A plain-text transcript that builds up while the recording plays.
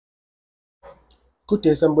Good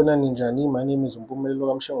day, sanibonani njani? My name is Mpumelelo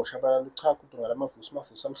Kamshengo Shabalala Uchaku Mafusi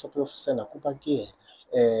amhlophe ofisana kuba kuyena.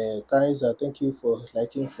 Guys, thank you for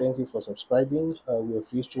liking, thank you for subscribing. We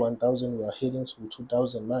have reached 1,000. We are heading to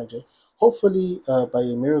 2,000 manje. Hopefully, by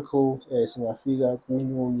a miracle, singafika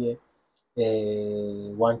ku-New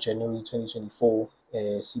Year, 1 January 2024,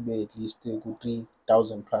 sibe at least ku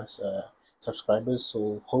 3,000 plus subscribers.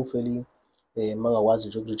 So hopefully, mangakwazi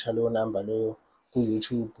nje ukureacha leyo number leyo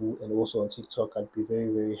YouTube and also on TikTok, I'd be very,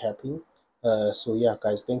 very happy. So yeah,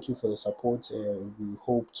 guys, thank you for the support. We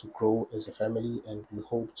hope to grow as a family, and we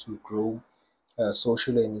hope to grow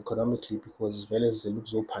socially and economically, because vele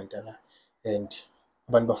zokuzophandana and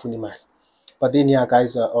abantu bafuna imali. But then yeah,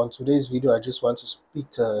 guys, on today's video I just want to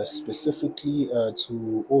speak specifically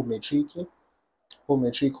to all Matric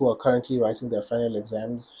who are currently writing their final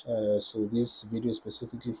exams. So this video is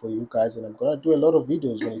specifically for you guys, and I'm gonna do a lot of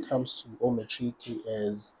videos when it comes to all Matric,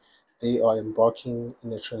 as they are embarking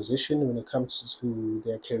in a transition when it comes to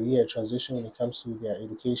their career transition, when it comes to their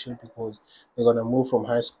education, because they're gonna move from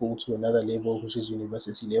high school to another level, which is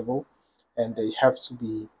university level, and they have to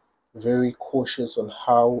be very cautious on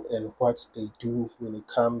how and what they do when it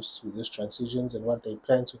comes to these transitions and what they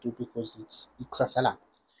plan to do, because it's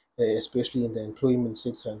especially in the employment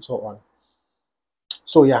sector and so on.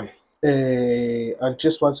 So yeah, I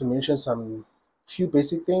just want to mention some few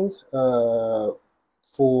basic things.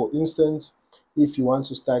 For instance, if you want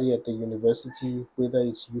to study at the university, whether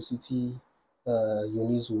it's UCT,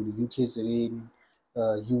 unizulu, ukzn,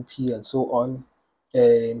 UP, and so on,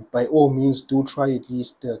 by all means do try at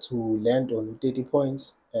least to land on 30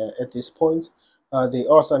 points at this point.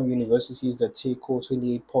 There are some universities that take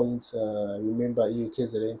 28 points. Remember,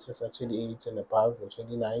 ukzn tests are 28 and above, or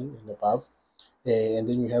 29 and above. And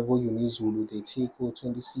then you have unizulu, they take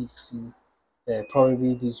 26.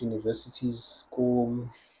 Probably these universities go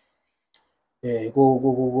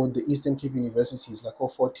the Eastern Cape universities,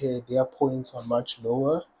 like Forte, their points are much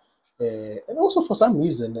lower. And also for some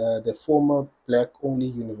reason, the former black-only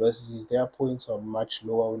universities, their points are much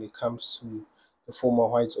lower when it comes to the former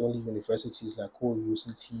whites-only universities like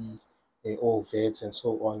UCT or VET and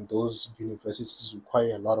so on. Those universities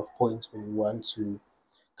require a lot of points when you want to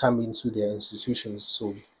come into their institutions.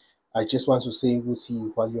 So I just want to say,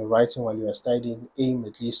 Guti, while you're writing, while you're studying, aim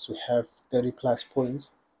at least to have 30 plus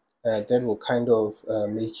points. That will kind of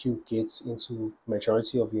make you get into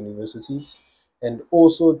majority of universities. And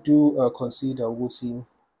also do consider Guti,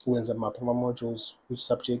 when the modules, which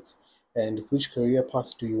subjects and which career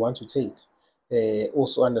path do you want to take.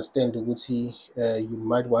 Also understand Guti, you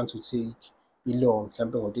might want to take law,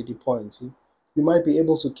 something or 30 points. You might be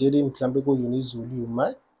able to get in mhlambe unizulu, you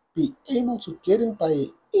might be able to get in by an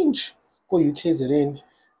inch go ukzn,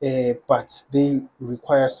 but they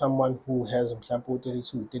require someone who has mhlambe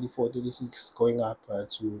 32, 34, 36 going up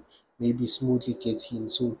to maybe smoothly get in.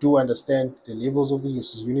 So do understand the levels of the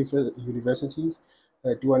universities.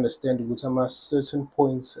 Do understand that certain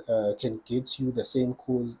points can get you the same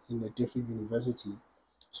course in a different university.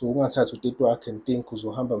 So ungathatha u-30 wakhe and think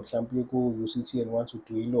uzohamba mhlambe ku-UCT and want to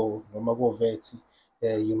do law noma ko-VET.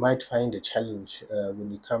 You might find a challenge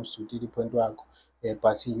when it comes to 30 point wakho.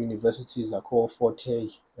 But in universities like Forte,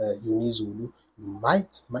 unizulu, you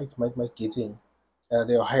might get in.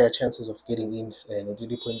 There are higher chances of getting in no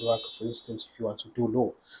 30 point work, for instance, if you want to do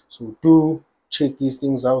law. So do check these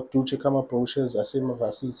things out. Do check out brochures,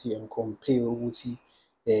 varsity, and compare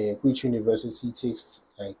which university takes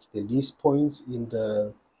like the least points in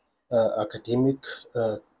the academic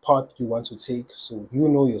path you want to take. So you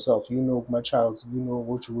know yourself, you know my child, you know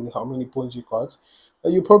what you how many points you got.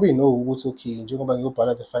 You probably know what's okay. In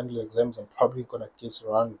the final exams, I'm probably gonna get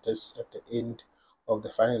around this at the end of the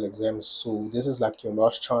final exams. So this is like your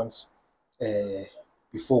last chance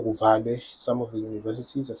before Uvale. Some of the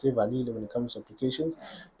universities, I say valile when it comes to applications,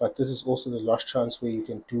 but this is also the last chance where you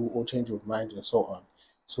can do or change your mind and so on.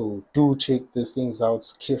 So do check these things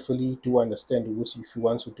out carefully. Do understand if you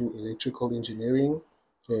want to do electrical engineering,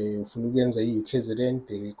 ukzn,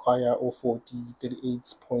 they require 40,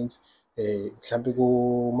 38 points. Mhlambe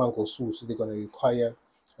ko-Mangosutu, so they're going to require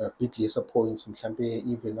a bit lesser points,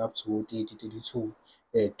 even up to 30, 32.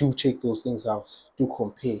 Do check those things out. Do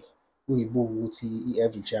compare.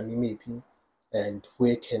 I-average maybe, and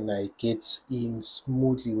where can I get in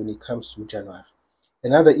smoothly when it comes to January.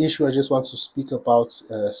 Another issue I just want to speak about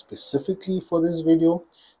specifically for this video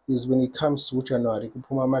is when it comes to January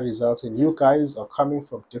kuphuma results, and you guys are coming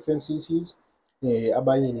from different cities.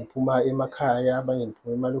 Abanye niphuma emakhaya, abanye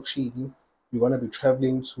niphuma emalokishini. You're going to be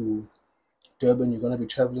traveling to Durban, you're going to be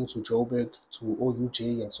traveling to Joburg, to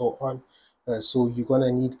OUJ, and so on. So you're going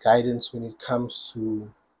to need guidance when it comes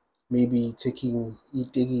to maybe taking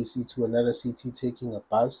itekisi to another city, taking a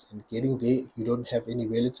bus and getting there, you don't have any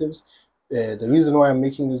relatives. The reason why I'm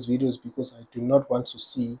making this video is because I do not want to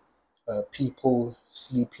see people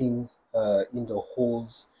sleeping in the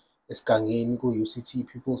halls, esigangeni ko-UCT,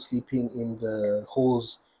 people sleeping in the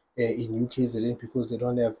halls in UKZN because they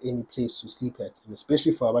don't have any place to sleep at. And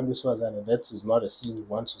especially for abantu besifazane, that is not a scene you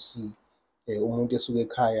want to see. Umuntu esuka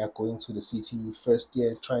ekhaya going to the city first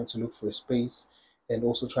year, trying to look for a space and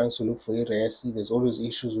also trying to look for a resi. There's always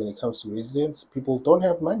issues when it comes to residents. People don't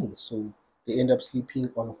have money, so they end up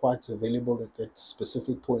sleeping on what's available at that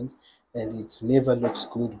specific point, and it never looks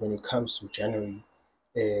good when it comes to January,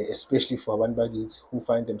 especially for abantu bakithi who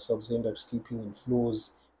find themselves end up sleeping in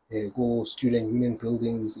floors, go student union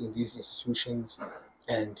buildings in these institutions,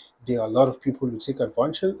 and there are a lot of people who take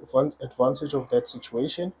advantage of that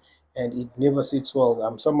situation, and it never sits well.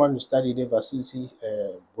 I'm someone who studied university,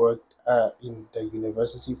 worked in the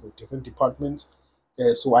university for different departments,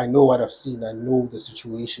 so I know what I've seen. I know the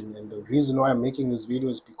situation, and the reason why I'm making this video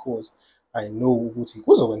is because I know ukuthi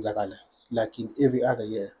kuzokwenzakala like in every other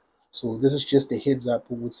year. So this is just a heads up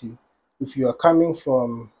ukuthi if you are coming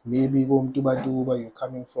from maybe Mtubatuba, you're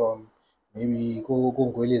coming from maybe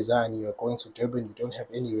Ngwelezane, you're going to Durban, you don't have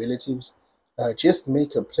any relatives, just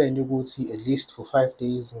make a plan ukuthi at least for 5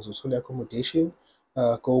 days ngizothola accommodation,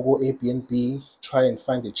 go Airbnb, try and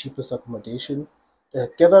find the cheapest accommodation.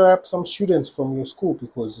 Gather up some students from your school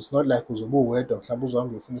because it's not like uzobe uwedwa mhlawumbe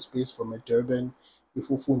uzohamba uyofuna space from Durban. If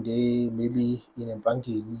ufunde maybe in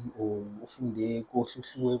Mpangeni or ufunde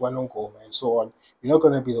koHluhluwe kwaNongoma and so on, you're not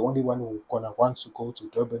going to be the only one who's going to want to go to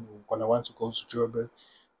Durban or going to want to go to Durban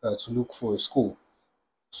to look for a school.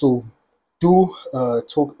 So do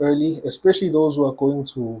talk early, especially those who are going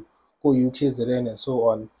to go ukzn and so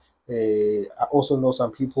on. I also know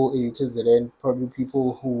some people at ukzn, probably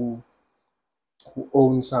people who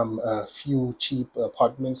own some few cheap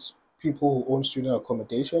apartments, people who own student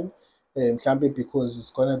accommodation, mhlambe because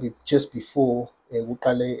it's gonna be just before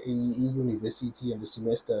kuqale university and the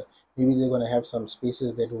semester, maybe they're gonna have some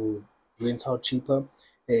spaces that will rent out cheaper.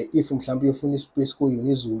 If mhlambe uyofuna ispace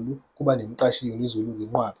ko-unizulu, kuba nemqashi unizulu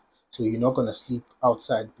ngenqwaba, so you're not gonna sleep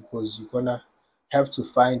outside because you're gonna have to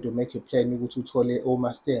find or make a plan ukuthi uthole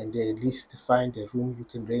omaster and at least find a room you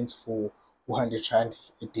can rent for 100 rand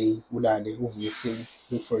a day, ulale uvuke ekuseni,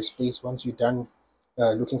 look for a space. Once you're done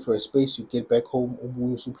looking for a space, you get back home,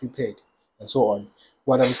 ubuye prepared, and so on.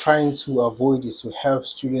 What I'm trying to avoid is to have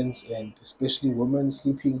students and especially women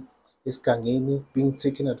sleeping esigangeni, being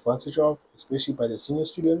taken advantage of, especially by the senior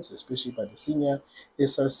students, especially by the senior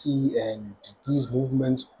SRC and these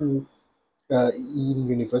movements who in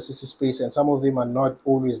university space, and some of them are not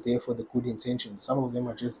always there for the good intentions. Some of them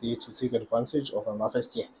are just there to take advantage of a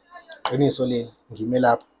first year.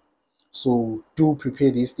 So do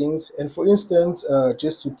prepare these things. And for instance,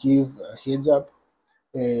 just to give a heads up,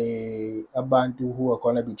 abantu who are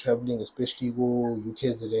gonna be traveling, especially go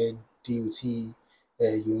ukzn, DUT,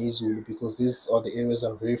 unizulu, because these are the areas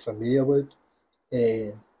I'm very familiar with.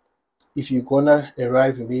 If you're gonna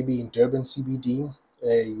arrive maybe in Durban CBD,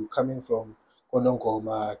 you're coming from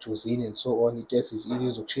Konongoma, Jozini, and so on, iteksi either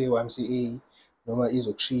izokushiya YMCA noma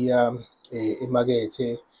izokushiya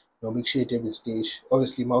emakethe noma ikushiye eDurban Station.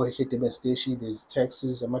 Obviously, uma wehle eDurban Station, there's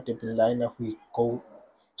taxis, ama-Durban liner who go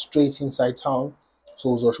straight inside town.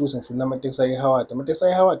 So uzosho ukuthi ngifuna amateksi aye-Howard. Amateksi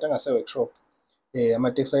aye-Howard angase-workshop.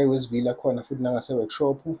 Amateksi aye-Westville akhona futhi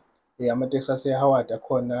nangase-workshop. Amateksi ase-Howard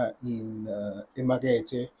akhona in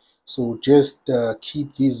emakethe. So just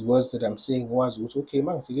keep these words that I'm saying. Was okay,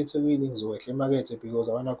 uma ngifika eThekwini ngizokwehla emakethe because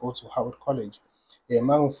I want to go to Howard College.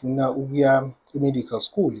 Uma ngifuna ukuya e-medical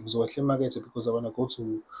school ngizokwehla emakethe because I want to go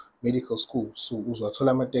to medical school. So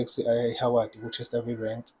uzowathola amateksi aya e-Howard ku-Chesterfield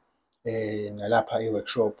Rank nalapha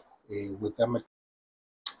e-workshop with them.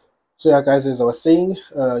 So yeah guys, as I was saying,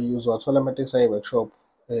 uzowathola amateksi aya e-workshop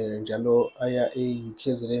njalo aya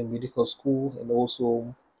e-ukzn medical school and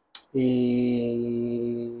also a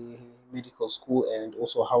medical school and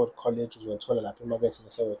also Howard College uzowathola lapha emakethe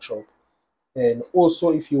nase-workshop. And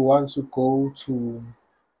also if you want to go to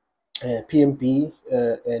PMB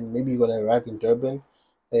and maybe you're gonna arrive in Durban,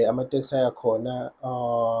 amateksi ayakhona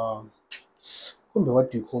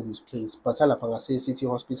what do you call this place? But alapha ngase City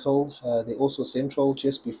Hospital. They also central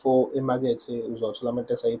just before emakethe uzowathola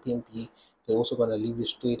amateksi aye-PMB. They're also gonna leave you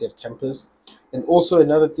straight at campus. And also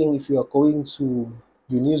another thing, if you are going to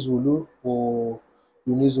unizulu or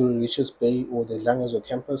unizulu Richards Bay or the Langezo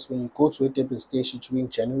campus, when you go to a Durban station during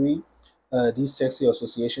January, these taxi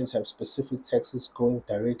associations have specific taxis going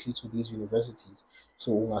directly to these universities.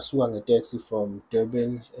 So ungasuka nge-taxi from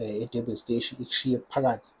Durban, Durban station ikushiye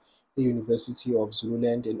phakathi the University of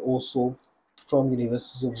Zululand, and also from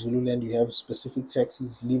University of Zululand, you have specific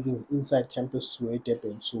taxis living inside campus to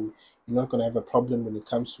Durban. So you're not going to have a problem when it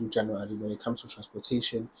comes to January, when it comes to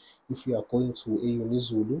transportation, if you are going to a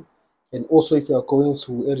unizulu. And also, if you are going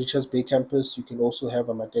to a Richards Bay campus, you can also have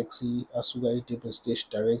a taxi asuka Durban station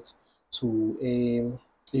direct to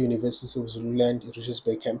a University of Zululand Richards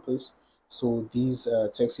Bay campus. So these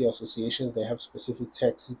taxi associations, they have specific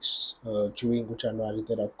taxis during January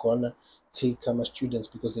that are gonna take students,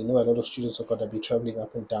 because they know a lot of students are gonna be traveling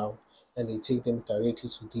up and down, and they take them directly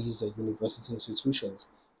to these university institutions.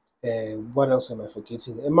 What else am I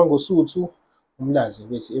forgetting? Mangosuthu, Umlazi,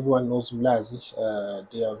 which everyone knows Umlazi.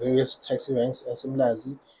 There are various taxi ranks as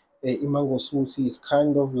Umlazi. Imangosuthu is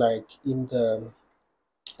kind of like in the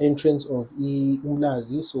entrance of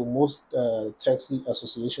Umlazi. So most taxi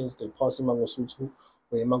associations, they pass Imangosuthu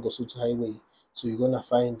or Imangosuthu Highway. So you're gonna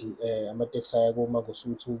find the Amatex go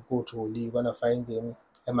Mangosuthu, go Joli, you're gonna find them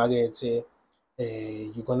Emakethe,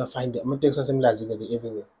 you're gonna find the Amatex asemlazi they're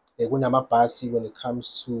everywhere. Kunamabhasi when it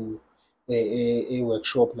comes to a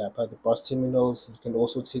workshop lapha, the bus terminals, you can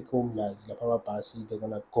also take home Lazi lapha amabhasi, they're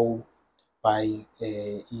gonna go by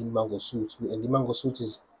Imangosuthu, and Imangosuthu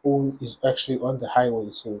is actually on the highway,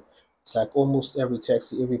 so it's like almost every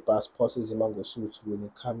taxi, every bus passes Imangosuthu when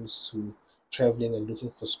it comes to traveling and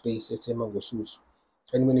looking for space at Imangosuthu.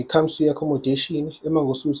 And when it comes to accommodation,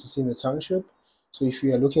 Imangosuthu is in the township, so if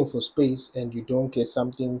you are looking for space and you don't get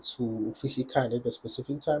something to fihlakala at the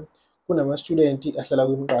specific time, kunama-student ahlala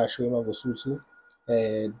kwimqasho eMangosuthu,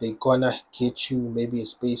 they gonna get you maybe a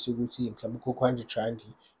space yokuthi mhlawumbe ukhokha 100 rand,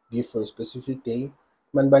 live for a specific day.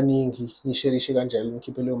 Mani baningi nisherishe kanjalo,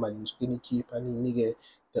 nikhiphe leyo mali nisuke niyikhipha ninike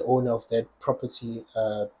the owner of that property,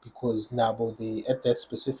 because nabo they at that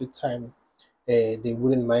specific time they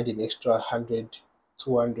wouldn't mind an extra 100,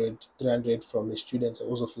 200, 300 from the students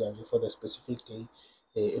also for the specific day.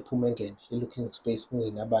 Looking space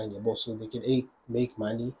so they can make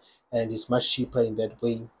money, and it's much cheaper in that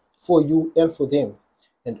way for you and for them.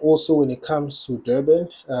 And also when it comes to Durban,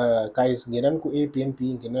 guys, ngenani ku-Airbnb,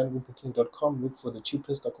 ngenani ku-booking.com, look for the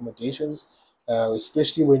cheapest accommodations,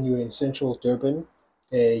 especially when you're in central Durban.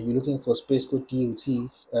 You're looking for space called DUT.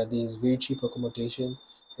 There's very cheap accommodation.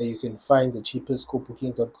 You can find the cheapest called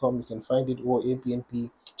booking.com. You can find it or Airbnb.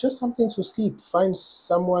 Just something to sleep. Find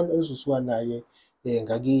someone ozuzwa naye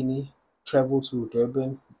ngakini, travel to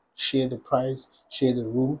Durban, share the price, share the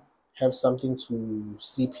room, have something to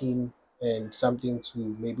sleep in and something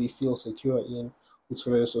to maybe feel secure in, with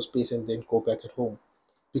rest of space, and then go back at home.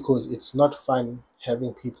 Because it's not fun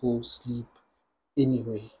having people sleep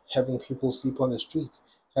anyway, having people sleep on the streets,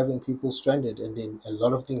 having people stranded, and then a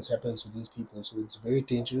lot of things happen to these people. So it's very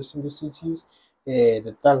dangerous in the cities.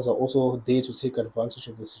 The thugs are also there to take advantage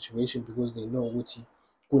of the situation, because they know ukuthi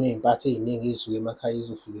kuney'mpatho ey'ningi ey'suke emakhaya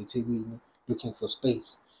ezofika eThekwini looking for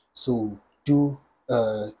space. So do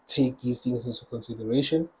take these things into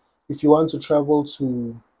consideration. If you want to travel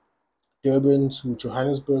to Durban, to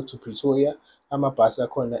Johannesburg, to Pretoria, amabhasi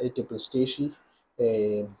akhona eDurban Station.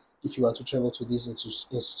 If you want to travel to these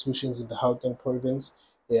institutions in the Gauteng province,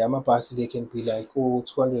 amabhasi, they can be like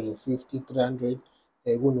 250, 300.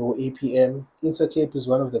 Kuno APM. Intercape is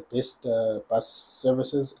one of the best bus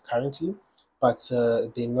services currently, but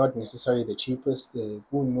they're not necessarily the cheapest.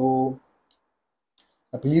 Kuno,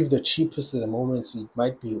 I believe the cheapest at the moment it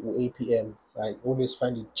might be APM. I always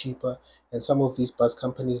find it cheaper, and some of these bus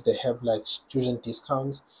companies, they have like student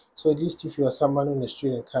discounts. So at least if you are someone on a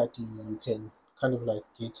student card, you can kind of like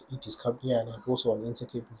get a discount here, and also on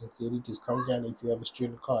Intercape you can get a discount here if you have a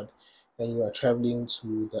student card and you are traveling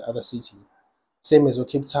to the other city. Same as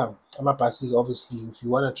Cape Town. Amabhasi, obviously, if you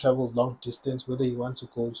want to travel long distance, whether you want to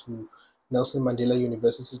go to Nelson Mandela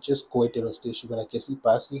University, just go at the station. You're gonna get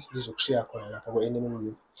ibhasi lizokushiya khona lapha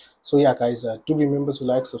ku-NMU. So yeah, guys, do remember to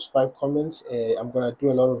like, subscribe, comment. I'm gonna do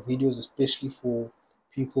a lot of videos, especially for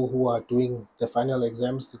people who are doing the final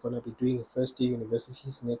exams. They're gonna be doing first year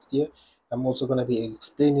universities next year. I'm also gonna be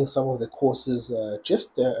explaining some of the courses,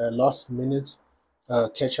 just last minute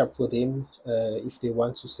catch up for them. If they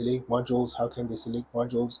want to select modules, how can they select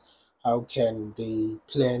modules? How can they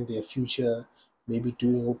plan their future? Maybe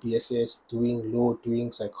doing OPSS, doing law,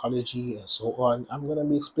 doing psychology, and so on. I'm going to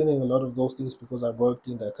be explaining a lot of those things because I've worked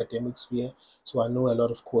in the academic sphere. So I know a lot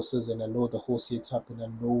of courses and I know the whole setup, and I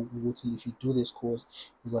know if you do this course,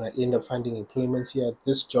 you're going to end up finding employment here.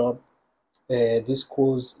 This job, this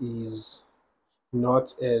course is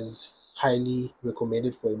not as highly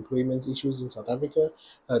recommended for employment issues in South Africa.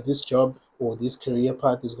 This job or this career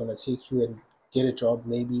path is going to take you and get a job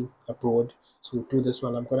maybe abroad. So do this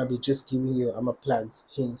one. I'm going to be just giving you plugs,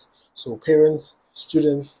 hints. So parents,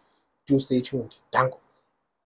 students, Do stay tuned. Danko.